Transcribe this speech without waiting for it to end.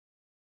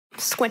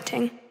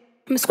squinting.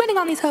 I'm squinting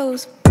on these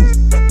hoes.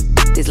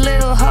 These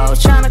little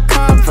hoes tryna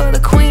come for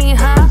the queen,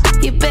 huh?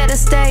 You better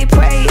stay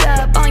prayed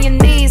up on your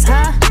knees,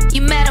 huh?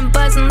 You met him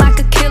buzzing like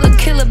a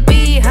killer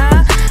bee,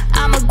 huh?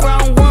 I'm a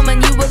grown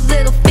woman, you a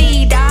little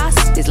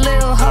feed-ass. These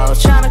little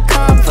hoes tryna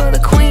come for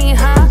the queen,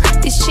 huh?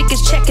 These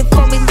chickens checking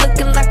for me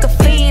looking like a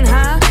fiend,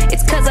 huh?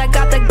 It's cause I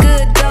got the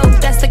good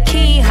dope, that's the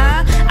key,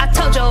 huh? I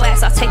told your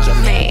ass I'll take your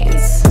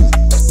mans.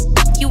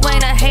 You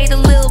ain't a hater,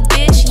 little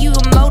bitch, you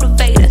a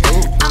motivator.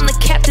 I'm the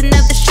captain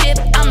of the ship,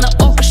 I'm the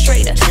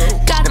orchestrator.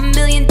 Got $1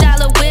 million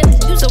whip,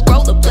 use a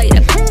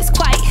rollerblader. It's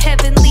quite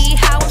heavenly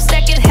how I'm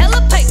stacking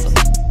hella paper.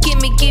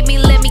 Give me,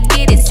 let me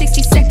get it.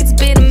 60 seconds,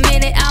 been a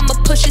minute, I'ma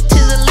push it to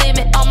the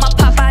limit. On my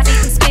Popeyes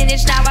eating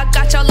spinach, now I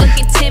got y'all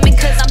looking timid.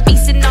 Cause I'm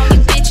beasting on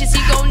you bitches,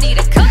 you gon' need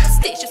a couple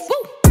stitches, woo.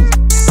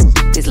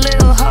 These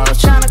little hoes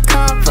tryna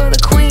come for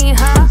the queen,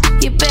 huh?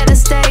 You better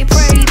stay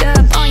prayed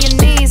up on your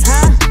knees,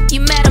 huh?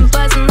 You met him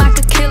buzzing like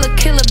a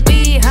killer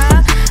bee,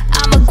 huh?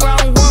 I'm a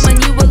grown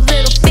woman, you a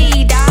little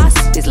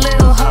feed-ass. These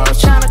little hoes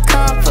tryna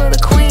come for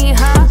the queen,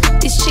 huh?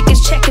 These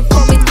chickens checking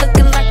for me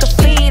looking like a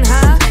fiend,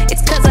 huh?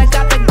 It's cause I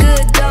got the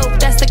good dope,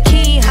 that's the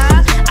key,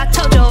 huh? I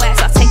told your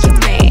ass I'll take your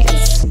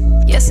mans.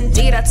 Yes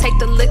indeed, I take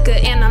the liquor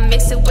and I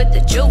mix it with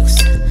the juice.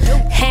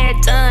 Hair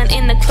done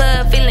in the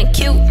club, feeling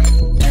cute.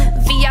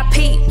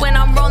 VIP when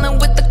I'm rolling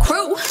with the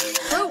crew.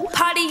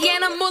 Party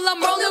animal,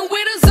 I'm rolling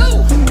with a zoo.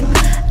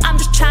 I'm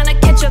just tryna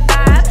catch a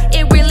vibe.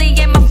 It really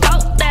ain't my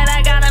fault that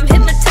I got him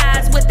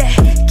hypnotized with that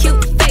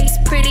cute face,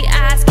 pretty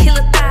eyes,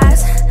 killer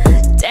thighs.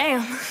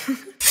 Damn,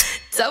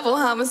 double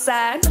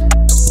homicide.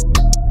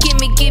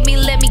 Give me,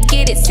 let me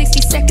get it. 60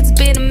 seconds,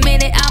 been a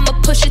minute,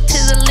 I'ma push it to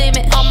the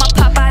limit. On my